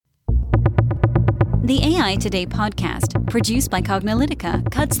The AI Today podcast, produced by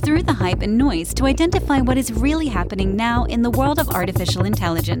Cognilytica, cuts through the hype and noise to identify what is really happening now in the world of artificial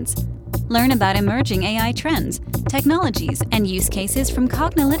intelligence. Learn about emerging AI trends, technologies, and use cases from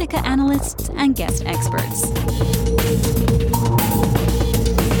Cognilytica analysts and guest experts.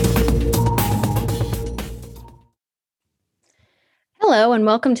 Hello, and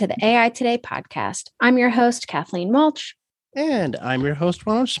welcome to the AI Today podcast. I'm your host, Kathleen Walsh. And I'm your host,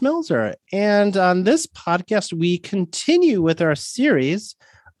 Ronald Schmelzer. And on this podcast, we continue with our series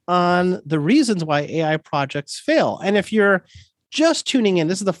on the reasons why AI projects fail. And if you're just tuning in,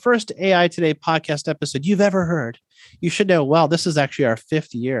 this is the first AI Today podcast episode you've ever heard. You should know, wow, this is actually our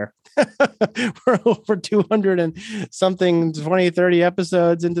 5th year. We're over 200 and something, 20, 30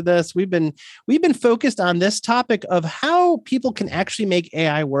 episodes into this. We've been focused on this topic of how people can actually make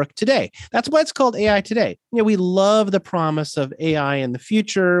AI work today. That's why it's called AI Today. You know, we love the promise of AI in the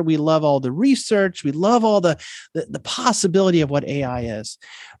future. We love all the research. We love all the possibility of what AI is.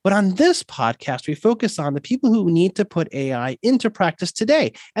 But on this podcast, we focus on the people who need to put AI into practice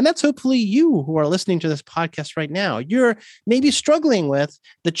today. And that's hopefully you who are listening to this podcast right now. You're maybe struggling with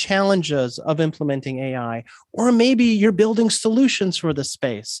the challenges of implementing AI, or maybe you're building solutions for the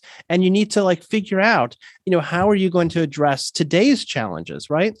space and you need to figure out, how are you going to address today's challenges,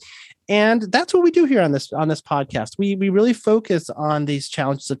 right? And that's what we do here on this podcast. We really focus on these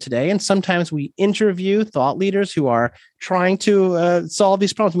challenges of today. And sometimes we interview thought leaders who are trying to solve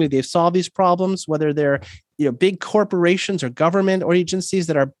these problems. Maybe they've solved these problems, whether they're big corporations or government or agencies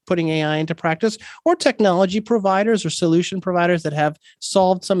that are putting AI into practice, or technology providers or solution providers that have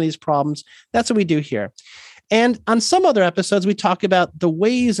solved some of these problems. That's what we do here. And on some other episodes, we talk about the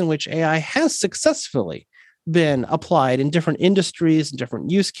ways in which AI has successfully been applied in different industries and different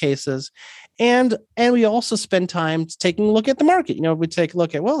use cases. And we also spend time taking a look at the market. We take a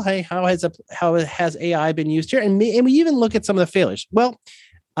look at, well, hey, how has AI been used here? And we even look at some of the failures. Well,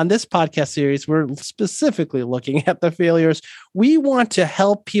 on this podcast series, we're specifically looking at the failures. We want to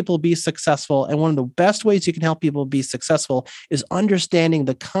help people be successful. And one of the best ways you can help people be successful is understanding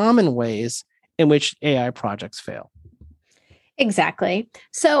the common ways in which AI projects fail. Exactly.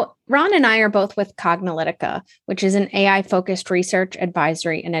 So Ron and I are both with Cognilytica, which is an AI-focused research,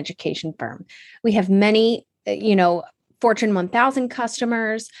 advisory, and education firm. We have many, Fortune 1000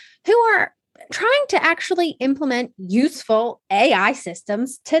 customers who are trying to actually implement useful AI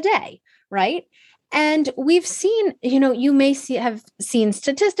systems today, right? And we've seen, you may have seen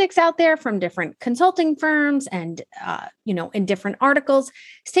statistics out there from different consulting firms and, in different articles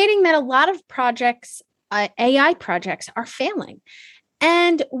stating that a lot of projects, AI projects, are failing.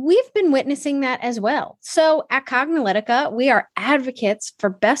 And we've been witnessing that as well. So at Cognilytica, we are advocates for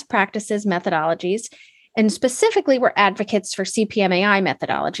best practices methodologies. And specifically, we're advocates for CPMAI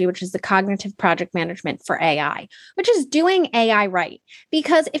methodology, which is the cognitive project management for AI, which is doing AI right.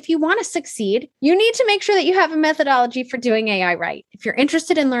 Because if you want to succeed, you need to make sure that you have a methodology for doing AI right. If you're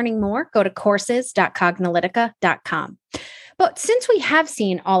interested in learning more, go to courses.cognilytica.com. But since we have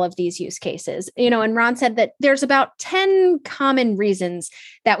seen all of these use cases, and Ron said that there's about 10 common reasons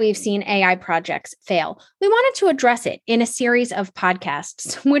that we've seen AI projects fail, we wanted to address it in a series of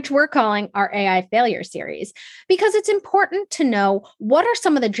podcasts, which we're calling our AI failure series, because it's important to know what are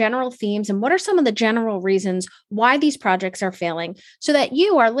some of the general themes and what are some of the general reasons why these projects are failing, so that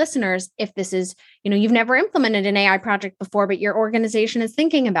you, our listeners, if this is, you've never implemented an AI project before, but your organization is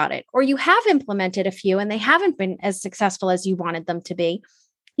thinking about it, or you have implemented a few and they haven't been as successful as you wanted them to be,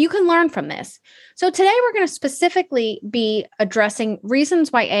 you can learn from this. So today we're going to specifically be addressing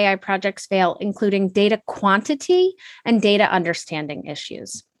reasons why AI projects fail, including data quantity and data understanding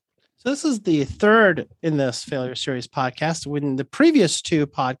issues. So this is the third in this failure series podcast. In the previous 2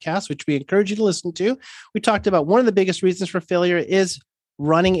 podcasts, which we encourage you to listen to, we talked about one of the biggest reasons for failure is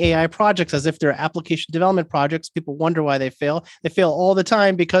running AI projects as if they're application development projects. People wonder why they fail. They fail all the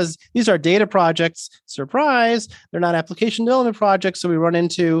time because these are data projects. Surprise, they're not application development projects. So we run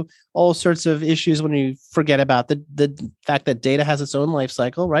into all sorts of issues when you forget about the fact that data has its own life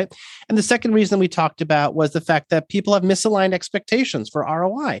cycle, right? And the second reason we talked about was the fact that people have misaligned expectations for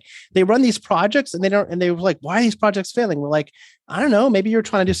ROI. They run these projects and they were like, why are these projects failing? We're like, I don't know, maybe you're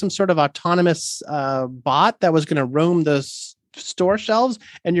trying to do some sort of autonomous bot that was going to roam those store shelves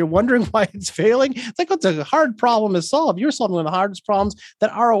and you're wondering why it's failing. It's like, it's a hard problem to solve. You're solving one of the hardest problems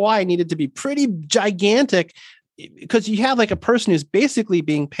that ROI needed to be pretty gigantic because you have like a person who's basically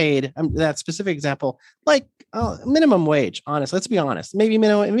being paid, that specific example, like minimum wage, honest. Let's be honest. Maybe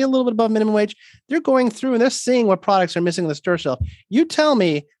minimum, maybe a little bit above minimum wage. They're going through and they're seeing what products are missing on the store shelf. You tell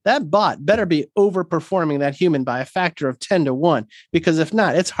me that bot better be overperforming that human by a factor of 10 to 1, because if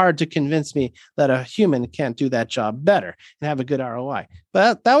not, it's hard to convince me that a human can't do that job better and have a good ROI.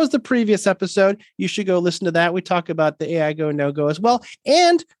 But that was the previous episode. You should go listen to that. We talk about the AI go, no go as well.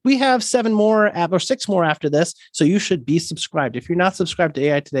 And we have 6 more after this. So you should be subscribed. If you're not subscribed to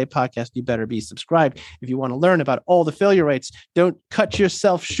AI Today podcast, you better be subscribed. If you want to learn about all the failure rates, don't cut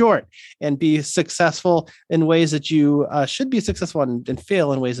yourself short and be successful in ways that you should be successful and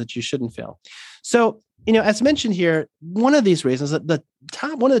fail in ways that you shouldn't fail. So, as mentioned here, one of these reasons,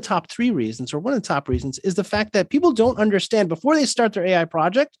 one of the top 3 reasons, or one of the top reasons, is the fact that people don't understand before they start their AI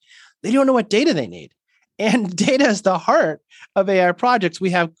project, they don't know what data they need. And data is the heart of AI projects. We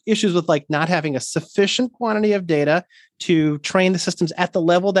have issues with like not having a sufficient quantity of data to train the systems at the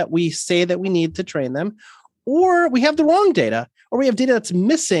level that we say that we need to train them, or we have the wrong data, or we have data that's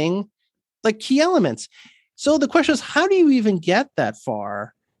missing like key elements. So the question is, how do you even get that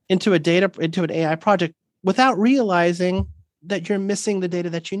far into an AI project without realizing that you're missing the data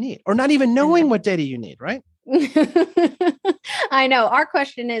that you need, or not even knowing what data you need, right? I know. Our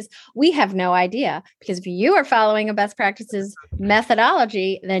question is, we have no idea, because if you are following a best practices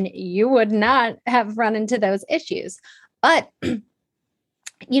methodology, then you would not have run into those issues. But,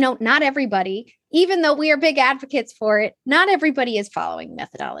 not everybody, even though we are big advocates for it, not everybody is following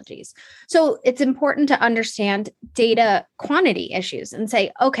methodologies. So it's important to understand data quantity issues and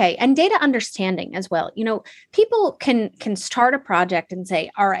say, okay, and data understanding as well. People can start a project and say,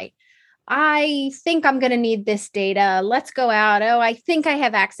 all right, I think I'm going to need this data. Let's go out. Oh, I think I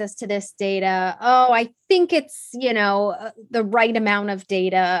have access to this data. Oh, I think it's, the right amount of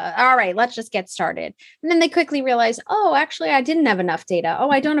data. All right, let's just get started. And then they quickly realize, oh, actually, I didn't have enough data. Oh,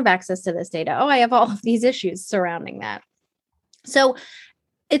 I don't have access to this data. Oh, I have all of these issues surrounding that. So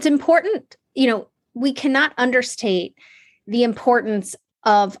it's important, we cannot understate the importance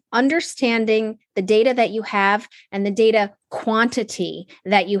of understanding the data that you have and the data quantity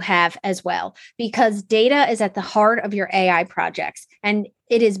that you have as well, because data is at the heart of your AI projects and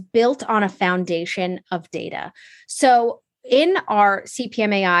it is built on a foundation of data. So in our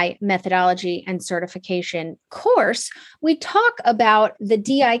CPMAI methodology and certification course, we talk about the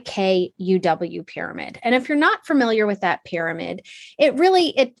DIK-UW pyramid. And if you're not familiar with that pyramid,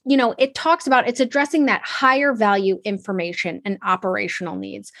 it talks about, it's addressing that higher value information and operational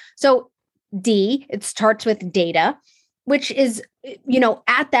needs. So D, it starts with data, which is,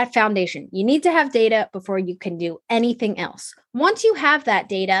 at that foundation. You need to have data before you can do anything else. Once you have that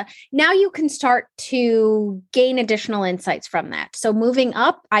data, now you can start to gain additional insights from that. So moving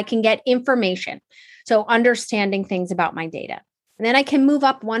up, I can get information. So understanding things about my data. And then I can move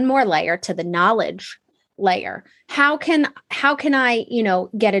up one more layer to the knowledge layer. How can I,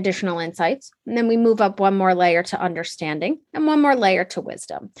 get additional insights? And then we move up one more layer to understanding and one more layer to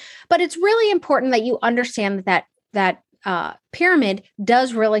wisdom. But it's really important that you understand that pyramid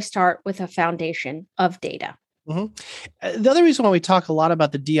does really start with a foundation of data. Mm-hmm. The other reason why we talk a lot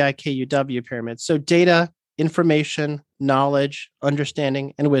about the DIK-UW pyramid, so data, information, knowledge,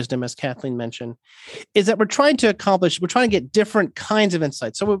 understanding, and wisdom, as Kathleen mentioned, is that we're trying to get different kinds of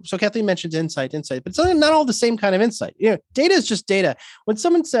insights. So Kathleen mentions insight, but it's not all the same kind of insight. Data is just data. When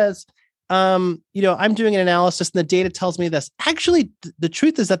someone says, I'm doing an analysis and the data tells me this. Actually, the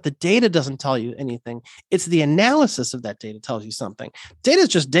truth is that the data doesn't tell you anything. It's the analysis of that data tells you something. Data is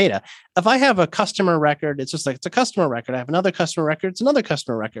just data. If I have a customer record, it's just like, it's a customer record. I have another customer record. It's another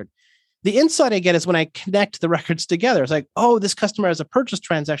customer record. The insight I get is when I connect the records together. It's like, oh, this customer has a purchase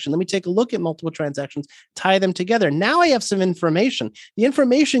transaction. Let me take a look at multiple transactions, tie them together. Now I have some information. The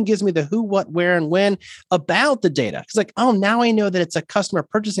information gives me the who, what, where, and when about the data. It's like, oh, now I know that it's a customer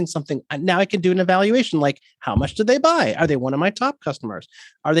purchasing something. Now I can do an evaluation. Like, how much did they buy? Are they one of my top customers?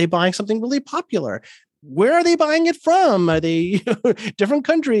 Are they buying something really popular? Where are they buying it from? Are they different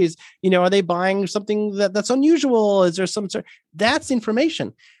countries? Are they buying something that's unusual? Is there some sort? That's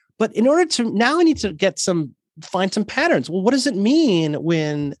information. But in order to, now I need to find some patterns. Well, what does it mean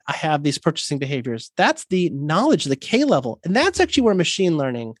when I have these purchasing behaviors? That's the knowledge, the K level. And that's actually where machine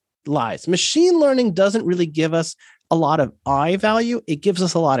learning lies. Machine learning doesn't really give us a lot of I value. It gives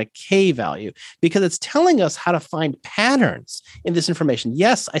us a lot of K value because it's telling us how to find patterns in this information.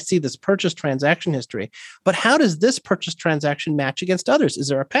 Yes, I see this purchase transaction history, but how does this purchase transaction match against others? Is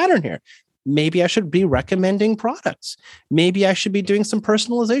there a pattern here? Maybe I should be recommending products. Maybe I should be doing some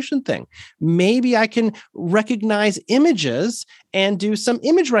personalization thing. Maybe I can recognize images and do some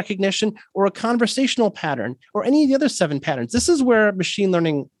image recognition or a conversational pattern or any of the other 7 patterns. This is where machine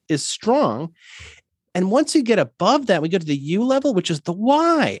learning is strong. And once you get above that, we go to the U level, which is the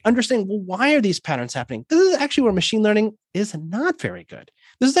why. Understanding, well, why are these patterns happening? This is actually where machine learning is not very good.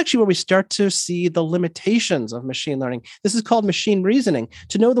 This is actually where we start to see the limitations of machine learning. This is called machine reasoning.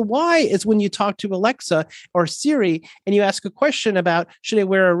 To know the why is when you talk to Alexa or Siri and you ask a question about, should I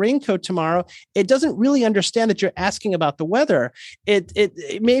wear a raincoat tomorrow? It doesn't really understand that you're asking about the weather. It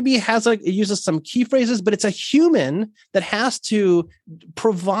maybe it uses some key phrases, but it's a human that has to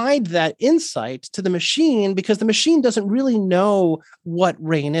provide that insight to the machine because the machine doesn't really know what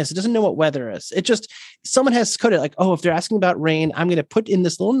rain is. It doesn't know what weather is. Someone has coded like, oh, if they're asking about rain, I'm going to put in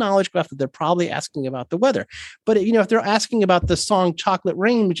this little knowledge graph that they're probably asking about the weather. But if they're asking about the song Chocolate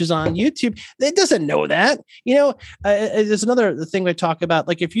Rain, which is on YouTube, it doesn't know that. There's another thing we talk about.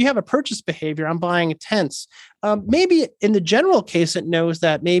 Like if you have a purchase behavior, I'm buying tents. Maybe in the general case, it knows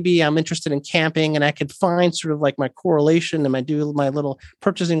that maybe I'm interested in camping and I could find sort of like my correlation and I do my little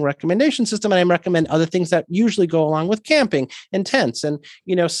purchasing recommendation system. And I recommend other things that usually go along with camping and tents and,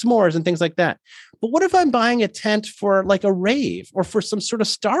 s'mores and things like that. But what if I'm buying a tent for like a rave or for some sort of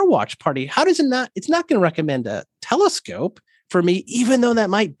Star Watch party? How does it not? It's not going to recommend a telescope for me, even though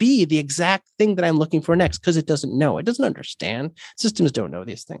that might be the exact thing that I'm looking for next, because it doesn't know. It doesn't understand. Systems don't know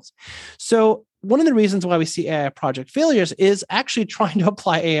these things. So one of the reasons why we see AI project failures is actually trying to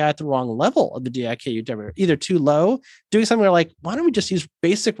apply AI at the wrong level of the DIKUW, either too low, doing something like, why don't we just use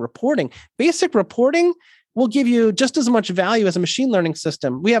basic reporting? Basic reporting will give you just as much value as a machine learning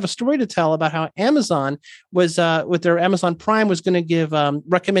system. We have a story to tell about how Amazon was, with their Amazon Prime, was going to give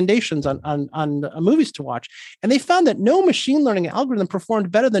recommendations on movies to watch. And they found that no machine learning algorithm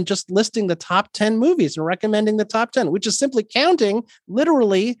performed better than just listing the top 10 movies and recommending the top 10, which is simply counting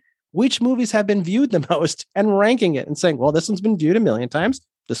literally which movies have been viewed the most and ranking it and saying, well, this one's been viewed 1 million times.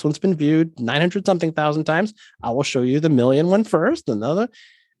 This one's been viewed 900 something thousand times. I will show you the million one first. Another.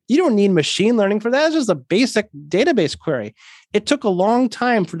 You don't need machine learning for that. It's just a basic database query. It took a long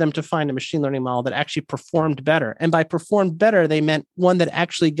time for them to find a machine learning model that actually performed better. And by performed better, they meant one that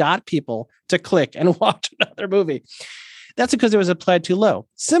actually got people to click and watch another movie. That's because it was applied too low.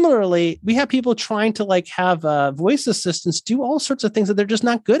 Similarly, we have people trying to have voice assistants do all sorts of things that they're just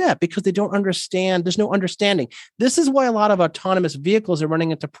not good at because they don't understand. There's no understanding. This is why a lot of autonomous vehicles are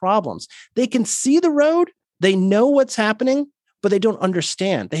running into problems. They can see the road. They know what's happening, but they don't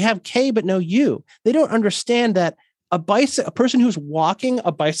understand. They have K, but no U. They don't understand that a person who's walking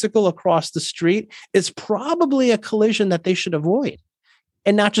a bicycle across the street is probably a collision that they should avoid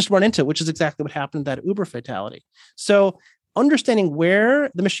and not just run into, which is exactly what happened in that Uber fatality. So understanding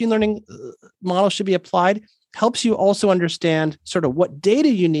where the machine learning model should be applied helps you also understand sort of what data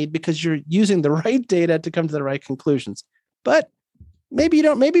you need because you're using the right data to come to the right conclusions. But maybe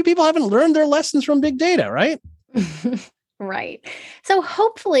people haven't learned their lessons from big data, right? Right. So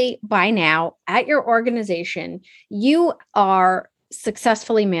hopefully by now at your organization, you are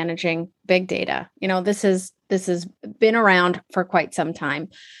successfully managing big data. This has been around for quite some time.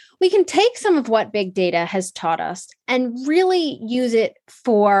 We can take some of what big data has taught us and really use it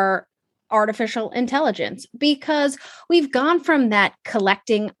for artificial intelligence because we've gone from that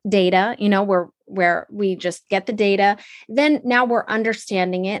collecting data, where we just get the data, then now we're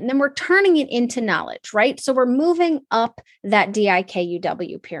understanding it, and then we're turning it into knowledge, right? So we're moving up that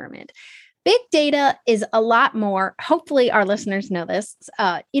DIKUW pyramid. Big data is a lot more, hopefully our listeners know this,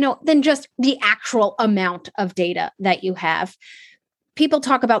 than just the actual amount of data that you have. People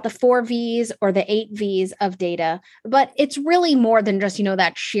talk about the 4 V's or the 8 V's of data, but it's really more than just,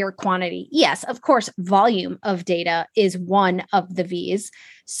 that sheer quantity. Yes, of course, volume of data is one of the V's.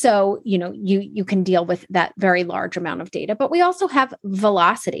 So, you can deal with that very large amount of data, but we also have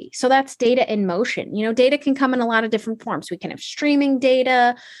velocity. So that's data in motion. Data can come in a lot of different forms. We can have streaming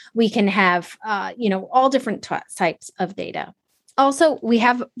data. We can have, all different types of data. Also, we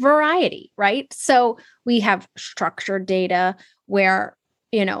have variety, right? So we have structured data where,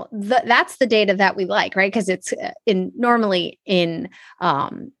 that's the data that we like, right? Because it's normally in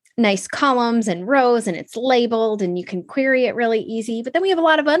nice columns and rows and it's labeled and you can query it really easy. But then we have a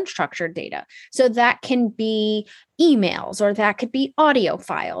lot of unstructured data. So that can be emails, or that could be audio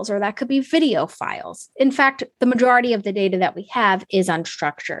files, or that could be video files. In fact, the majority of the data that we have is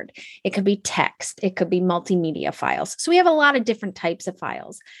unstructured. It could be text. It could be multimedia files. So we have a lot of different types of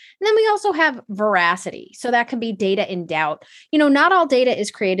files. And then we also have veracity. So that can be data in doubt. Not all data is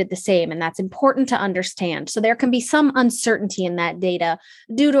created the same, and that's important to understand. So there can be some uncertainty in that data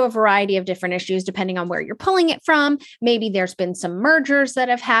due to a variety of different issues depending on where you're pulling it from. Maybe there's been some mergers that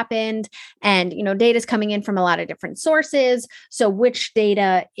have happened, and data is coming in from a lot of different sources. So which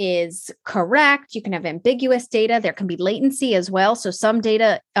data is correct? You can have ambiguous data. There can be latency as well. So some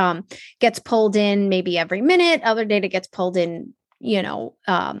data gets pulled in maybe every minute. Other data gets pulled in,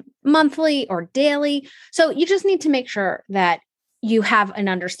 monthly or daily. So you just need to make sure that you have an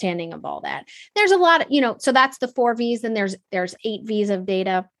understanding of all that. There's a lot of, so that's the 4 V's, and there's 8 V's of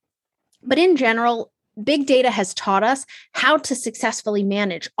data. But in general, big data has taught us how to successfully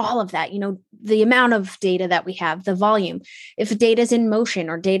manage all of that. The amount of data that we have, the volume, if data is in motion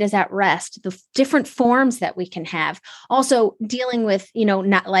or data is at rest, the different forms that we can have. Also dealing with,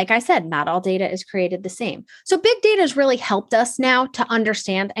 not, like I said, not all data is created the same. So big data has really helped us now to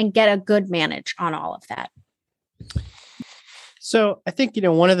understand and get a good manage on all of that. So I think,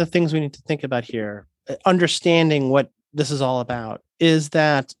 one of the things we need to think about here, understanding what this is all about, is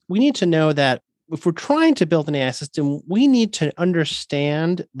that we need to know that if we're trying to build an AI system, we need to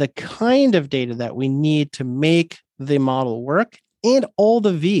understand the kind of data that we need to make the model work and all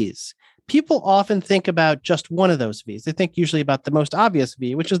the V's. People often think about just one of those V's. They think usually about the most obvious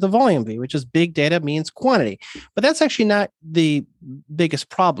V, which is the volume V, which is big data means quantity. But that's actually not the biggest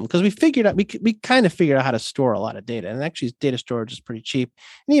problem, because we kind of figured out how to store a lot of data. And actually data storage is pretty cheap.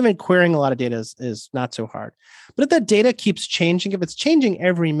 And even querying a lot of data is not so hard. But if that data keeps changing, if it's changing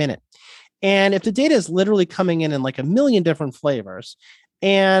every minute, and if the data is literally coming in like a million different flavors,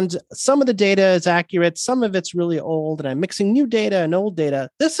 and some of the data is accurate, some of it's really old, and I'm mixing new data and old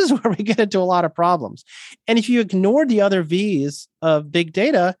data, this is where we get into a lot of problems. And if you ignore the other V's of big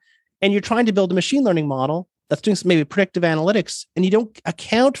data, and you're trying to build a machine learning model that's doing some maybe predictive analytics, and you don't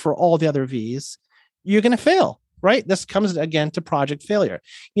account for all the other V's, you're going to fail. Right? This comes again to project failure.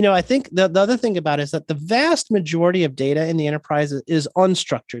 I think the other thing about it is that the vast majority of data in the enterprise is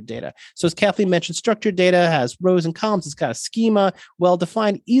unstructured data. So as Kathleen mentioned, structured data has rows and columns. It's got a schema,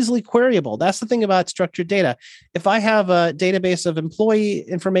 well-defined, easily queryable. That's the thing about structured data. If I have a database of employee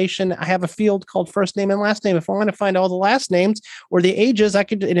information, I have a field called first name and last name. If I want to find all the last names or the ages, and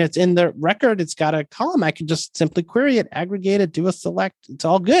it's in the record, it's got a column. I can just simply query it, aggregate it, do a select. It's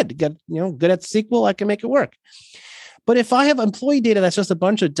all good. Good at SQL. I can make it work. But if I have employee data that's just a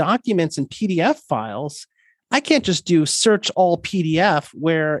bunch of documents and PDF files, I can't just do search all PDF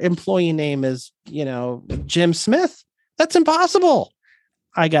where employee name is, Jim Smith. That's impossible.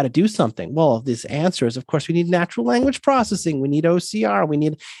 I got to do something. Well, this answer is, of course, we need natural language processing. We need OCR. We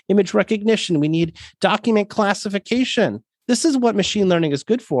need image recognition. We need document classification. This is what machine learning is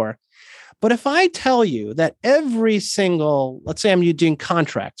good for. But if I tell you that every single, let's say I'm doing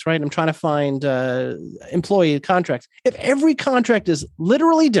contracts, right? I'm trying to find employee contracts. If every contract is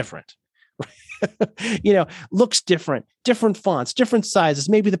literally different, looks different, different fonts, different sizes,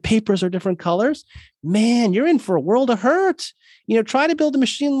 maybe the papers are different colors, man, you're in for a world of hurt. Try to build a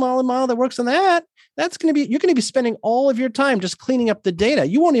machine model that works on that. You're going to be spending all of your time just cleaning up the data.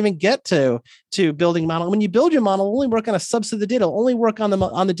 You won't even get to building model. When you build your model, only work on a subset of the data. Only work on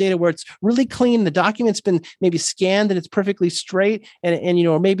the data where it's really clean. The document's been maybe scanned and it's perfectly straight, and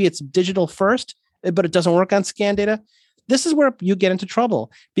or maybe it's digital first, but it doesn't work on scanned data. This is where you get into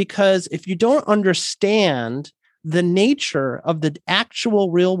trouble, because if you don't understand the nature of the actual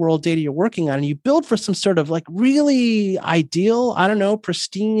real world data you're working on, and you build for some sort of like really ideal,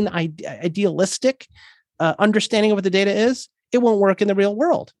 pristine, idealistic understanding of what the data is, it won't work in the real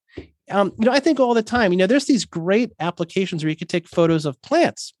world. I think all the time, there's these great applications where you could take photos of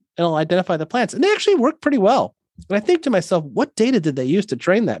plants and it'll identify the plants, and they actually work pretty well. And I think to myself, what data did they use to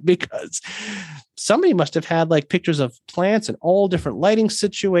train that? Because somebody must have had like pictures of plants in all different lighting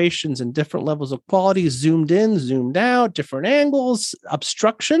situations and different levels of quality, zoomed in, zoomed out, different angles,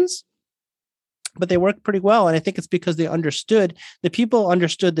 obstructions. But they work pretty well. And I think it's because the people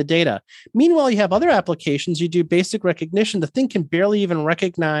understood the data. Meanwhile, you have other applications. You do basic recognition. The thing can barely even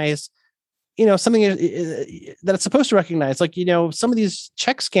recognize something that it's supposed to recognize. Like, some of these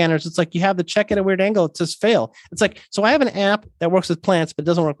check scanners, it's like you have the check at a weird angle. It says fail. It's like, so I have an app that works with plants, but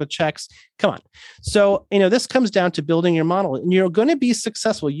doesn't work with checks. Come on. So, this comes down to building your model, and you're going to be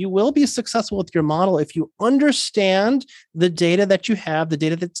successful. You will be successful with your model if you understand the data that you have, the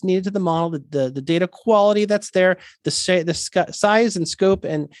data that's needed to the model, the data quality that's there, the size and scope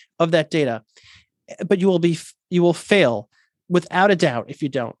of that data. But you will fail without a doubt if you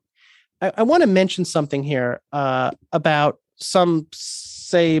don't. I want to mention something here about some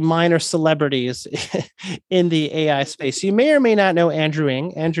say, minor celebrities in the AI space. You may or may not know Andrew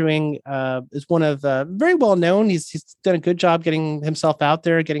Ng. Andrew Ng is one of very well known. He's done a good job getting himself out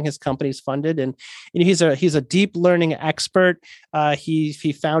there, getting his companies funded, and he's a deep learning expert.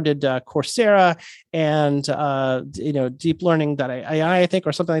 He founded Coursera and deeplearning.ai, I think,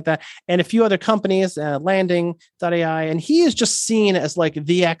 or something like that, and a few other companies, landing.ai, and he is just seen as like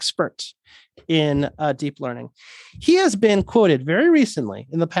the expert in deep learning. He has been quoted very recently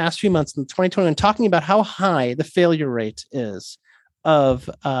in the past few months in 2021 talking about how high the failure rate is of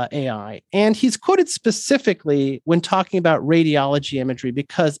AI. And he's quoted specifically when talking about radiology imagery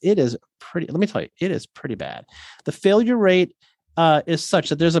because it is let me tell you, it is pretty bad. The failure rate is such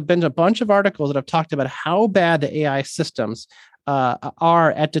that there's been a bunch of articles that have talked about how bad the AI systems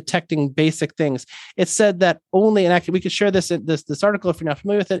are at detecting basic things. It said that only, and actually we could share this article if you're not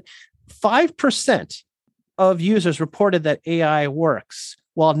familiar with it, 5% of users reported that AI works,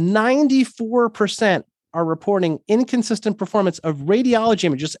 while 94% are reporting inconsistent performance of radiology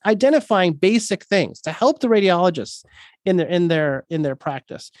images, identifying basic things to help the radiologists in their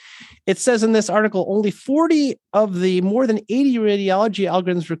practice. It says in this article, only 40 of the more than 80 radiology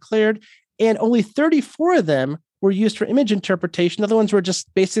algorithms were cleared, and only 34 of them were used for image interpretation. Other ones were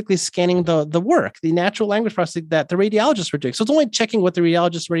just basically scanning the work, the natural language processing that the radiologists were doing. So it's only checking what the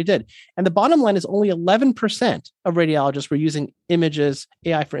radiologists already did. And the bottom line is only 11% of radiologists were using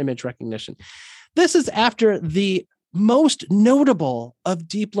AI for image recognition. This is after the most notable of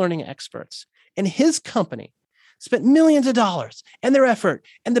deep learning experts and his company spent millions of dollars and their effort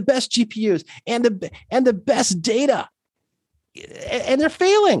and the best GPUs and the best data, and they're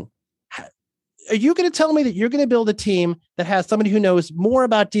failing. Are you going to tell me that you're going to build a team that has somebody who knows more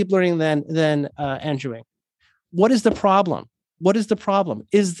about deep learning than Andrew Ng? What is the problem? What is the problem?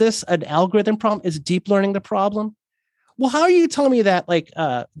 Is this an algorithm problem? Is deep learning the problem? Well, how are you telling me that like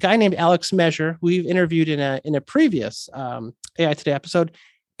a guy named Alex Measure, who we've interviewed in a previous AI Today episode,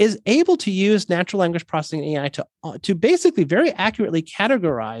 is able to use natural language processing AI to basically very accurately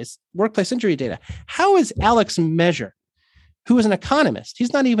categorize workplace injury data? How is Alex Measure, who is an economist,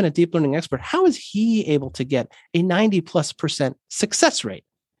 he's not even a deep learning expert, how is he able to get a 90+% success rate,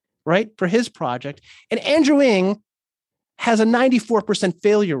 right, for his project? And Andrew Ng has a 94%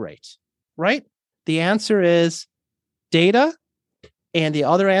 failure rate, right? The answer is data. And the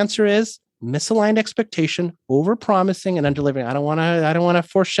other answer is misaligned expectation, over-promising and under-delivering. I don't want to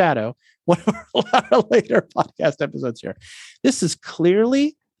foreshadow one of our later podcast episodes here. This is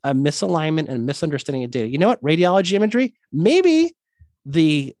clearly a misalignment and misunderstanding of data. You know what? Radiology imagery, maybe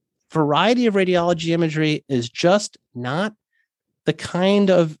the variety of radiology imagery is just not the kind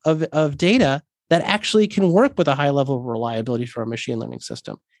of data that actually can work with a high level of reliability for a machine learning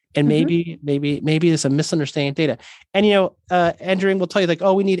system. And maybe it's a misunderstanding of data. And, Andrew will tell you like,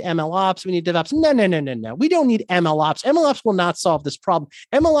 oh, we need ML ops, we need DevOps. No. We don't need ML ops. ML ops will not solve this problem.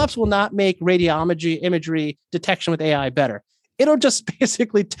 ML ops will not make radiology imagery detection with AI better. It'll just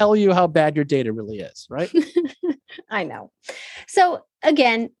basically tell you how bad your data really is, right? I know. So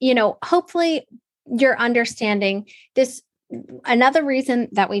again, hopefully you're understanding this. Another reason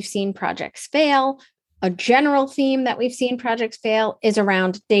that we've seen projects fail, a general theme that we've seen projects fail, is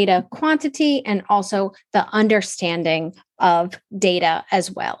around data quantity and also the understanding of data as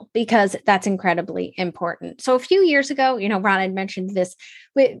well, because that's incredibly important. So a few years ago, Ron had mentioned this,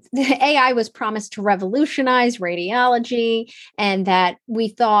 AI was promised to revolutionize radiology, and that we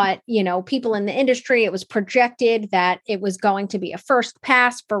thought, people in the industry, it was projected that it was going to be a first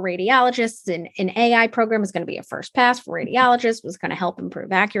pass for radiologists, and an AI program is going to be a first pass for radiologists, was going to help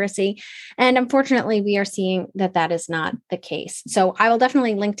improve accuracy. And unfortunately, we are seeing that that is not the case. So I will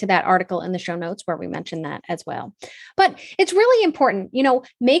definitely link to that article in the show notes where we mentioned that as well. But it's really important,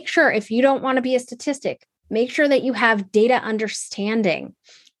 make sure, if you don't want to be a statistic, make sure that you have data understanding.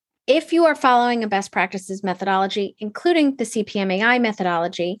 If you are following a best practices methodology, including the CPMAI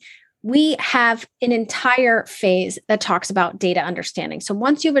methodology, we have an entire phase that talks about data understanding. So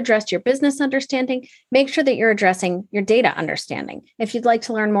once you've addressed your business understanding, make sure that you're addressing your data understanding. If you'd like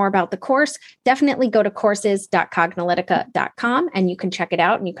to learn more about the course, definitely go to courses.cognilytica.com and you can check it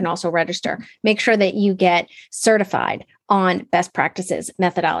out, and you can also register. Make sure that you get certified on best practices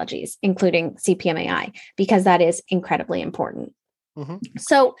methodologies, including CPMAI, because that is incredibly important. Mm-hmm.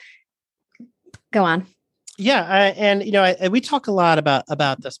 So go on. Yeah, we talk a lot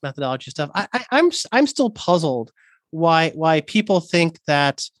about this methodology stuff. I'm still puzzled why people think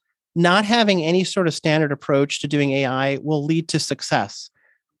that not having any sort of standard approach to doing AI will lead to success.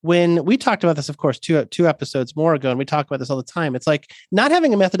 When we talked about this, of course, two episodes more ago, and we talk about this all the time, it's like not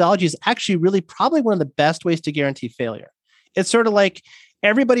having a methodology is actually really probably one of the best ways to guarantee failure. It's sort of like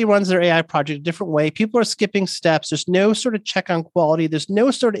Everybody runs their AI project a different way. People are skipping steps. There's no sort of check on quality. There's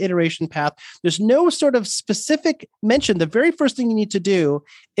no sort of iteration path. There's no sort of specific mention. The very first thing you need to do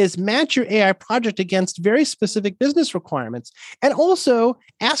is match your AI project against very specific business requirements. And also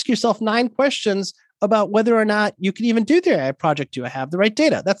ask yourself 9 questions about whether or not you can even do the AI project. Do I have the right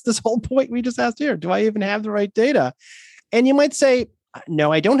data? That's this whole point we just asked here. Do I even have the right data? And you might say,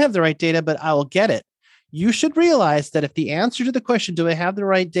 no, I don't have the right data, but I will get it. You should realize that if the answer to the question, do I have the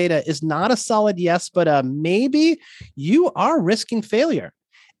right data, is not a solid yes, but a maybe, you are risking failure.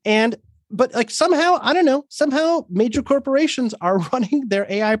 But like somehow, I don't know, somehow major corporations are running their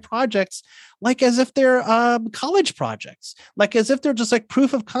AI projects like as if they're college projects, like as if they're just like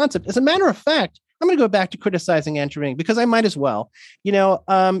proof of concept. As a matter of fact, I'm going to go back to criticizing Andrew Ng because I might as well.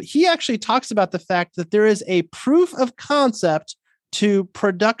 He actually talks about the fact that there is a proof of concept to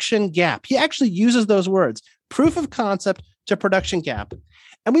production gap. He actually uses those words, proof of concept to production gap.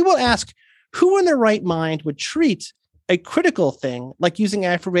 And we will ask, who in their right mind would treat a critical thing like using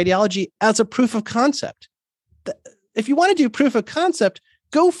AI for radiology as a proof of concept? If you want to do proof of concept,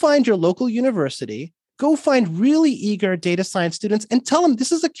 go find your local university, go find really eager data science students and tell them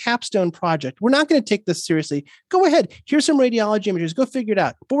this is a capstone project. We're not going to take this seriously. Go ahead. Here's some radiology images. Go figure it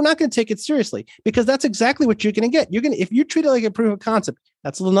out. But we're not going to take it seriously because that's exactly what you're going to get. If you treat it like a proof of concept,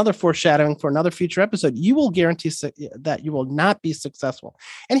 that's another foreshadowing for another future episode. You will guarantee that you will not be successful.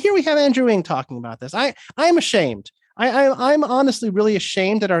 And here we have Andrew Ng talking about this. I am ashamed. I'm honestly really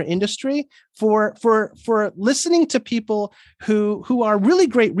ashamed at our industry for listening to people who are really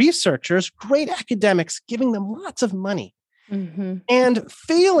great researchers, great academics, giving them lots of money and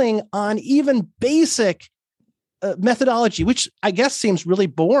failing on even basic methodology, which I guess seems really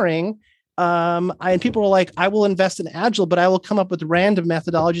boring. And people were like, I will invest in Agile, but I will come up with random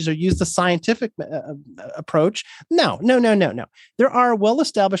methodologies or use the scientific approach. No. There are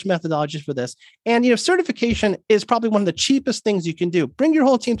well-established methodologies for this. And, certification is probably one of the cheapest things you can do. Bring your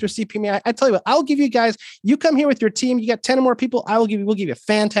whole team through CPMA. I tell you what, I'll give you guys, you come here with your team, you got 10 or more people, we'll give you a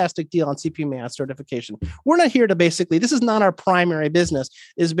fantastic deal on CPMA certification. We're not here to this is not our primary business,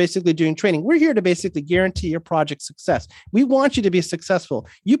 is basically doing training. We're here to basically guarantee your project success. We want you to be successful.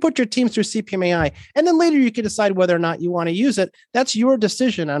 You put your team through CPMAI, and then later you can decide whether or not you want to use it. That's your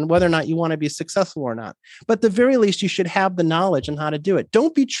decision on whether or not you want to be successful or not. But at the very least, you should have the knowledge on how to do it.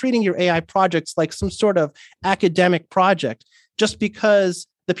 Don't be treating your AI projects like some sort of academic project just because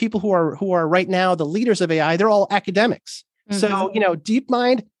the people who are right now the leaders of AI, they're all academics. So,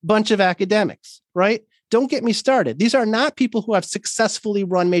 DeepMind, bunch of academics, right? Don't get me started. These are not people who have successfully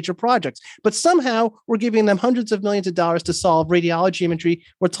run major projects, but somehow we're giving them hundreds of millions of dollars to solve radiology imagery.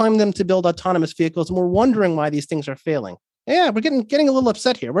 We're telling them to build autonomous vehicles, and we're wondering why these things are failing. Yeah, we're getting a little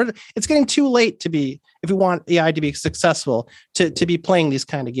upset here. It's getting too late if we want AI to be successful, to be playing these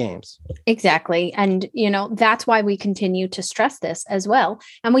kind of games. Exactly. And, that's why we continue to stress this as well.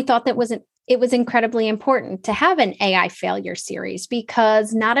 And we thought it was incredibly important to have an AI failure series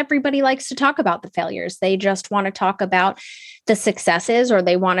because not everybody likes to talk about the failures. They just want to talk about the successes, or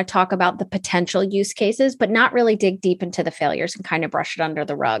they want to talk about the potential use cases, but not really dig deep into the failures and kind of brush it under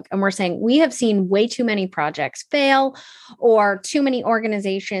the rug. And we're saying we have seen way too many projects fail, or too many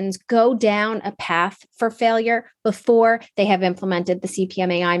organizations go down a path for failure before they have implemented the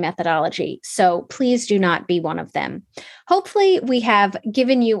CPMAI methodology. So please do not be one of them. Hopefully, we have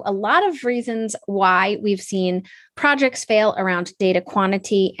given you a lot of reasons why we've seen projects fail around data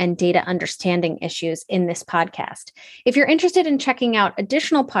quantity and data understanding issues in this podcast. If you're interested in checking out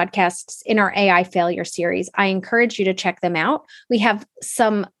additional podcasts in our AI failure series, I encourage you to check them out. We have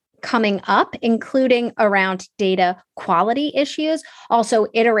some coming up, including around data quality issues, also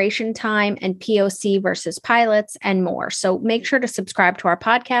iteration time and POC versus pilots, and more. So make sure to subscribe to our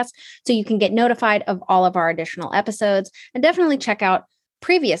podcast so you can get notified of all of our additional episodes, and definitely check out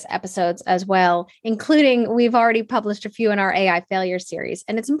previous episodes as well, including we've already published a few in our AI failure series.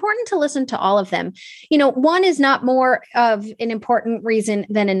 And it's important to listen to all of them. One is not more of an important reason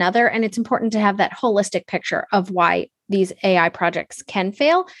than another. And it's important to have that holistic picture of why these AI projects can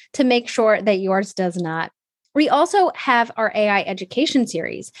fail to make sure that yours does not. We also have our AI education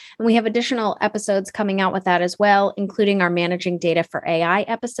series, and we have additional episodes coming out with that as well, including our Managing Data for AI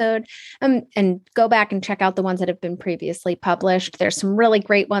episode. And go back and check out the ones that have been previously published. There's some really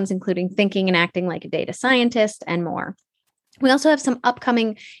great ones, including Thinking and Acting Like a Data Scientist and more. We also have some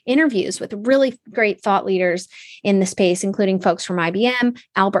upcoming interviews with really great thought leaders in the space, including folks from IBM,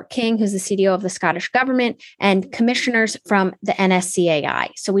 Albert King, who's the CDO of the Scottish Government, and commissioners from the NSCAI.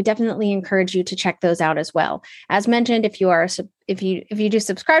 So we definitely encourage you to check those out as well. As mentioned, if if you do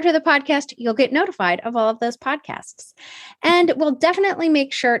subscribe to the podcast, you'll get notified of all of those podcasts. And we'll definitely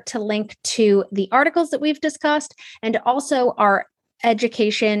make sure to link to the articles that we've discussed and also our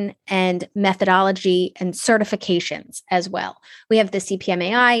education and methodology and certifications as well. We have the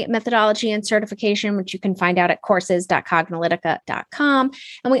CPMAI methodology and certification, which you can find out at courses.cognilytica.com.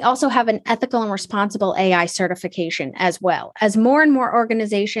 And we also have an ethical and responsible AI certification as well. As more and more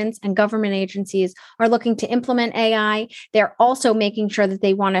organizations and government agencies are looking to implement AI, they're also making sure that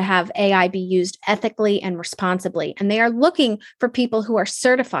they want to have AI be used ethically and responsibly. And they are looking for people who are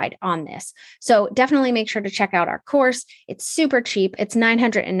certified on this. So definitely make sure to check out our course. It's super cheap. It's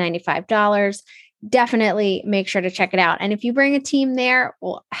 $995. Definitely make sure to check it out. And if you bring a team there,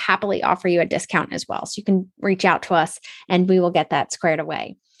 we'll happily offer you a discount as well. So you can reach out to us and we will get that squared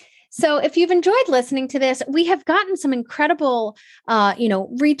away. So if you've enjoyed listening to this, we have gotten some incredible,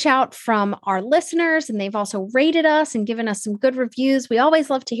 reach out from our listeners, and they've also rated us and given us some good reviews. We always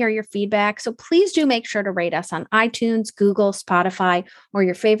love to hear your feedback. So please do make sure to rate us on iTunes, Google, Spotify, or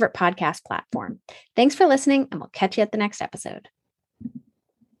your favorite podcast platform. Thanks for listening, and we'll catch you at the next episode.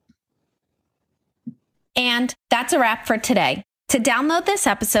 And that's a wrap for today. To download this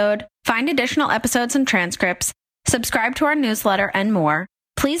episode, find additional episodes and transcripts, subscribe to our newsletter, and more,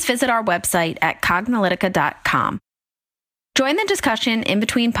 please visit our website at cognilytica.com. Join the discussion in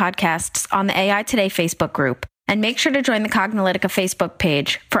between podcasts on the AI Today Facebook group, and make sure to join the Cognilytica Facebook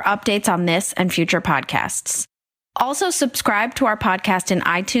page for updates on this and future podcasts. Also, subscribe to our podcast in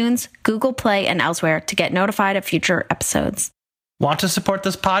iTunes, Google Play, and elsewhere to get notified of future episodes. Want to support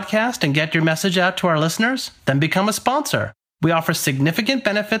this podcast and get your message out to our listeners? Then become a sponsor. We offer significant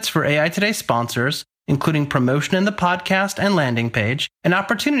benefits for AI Today sponsors, including promotion in the podcast and landing page, and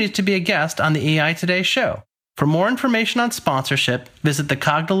opportunities to be a guest on the AI Today show. For more information on sponsorship, visit the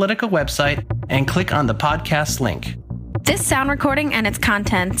Cognilytica website and click on the podcast link. This sound recording and its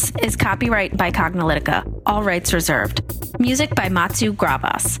contents is copyright by Cognilytica, all rights reserved. Music by Matsu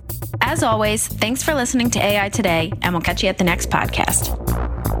Gravas. As always, thanks for listening to AI Today, and we'll catch you at the next podcast.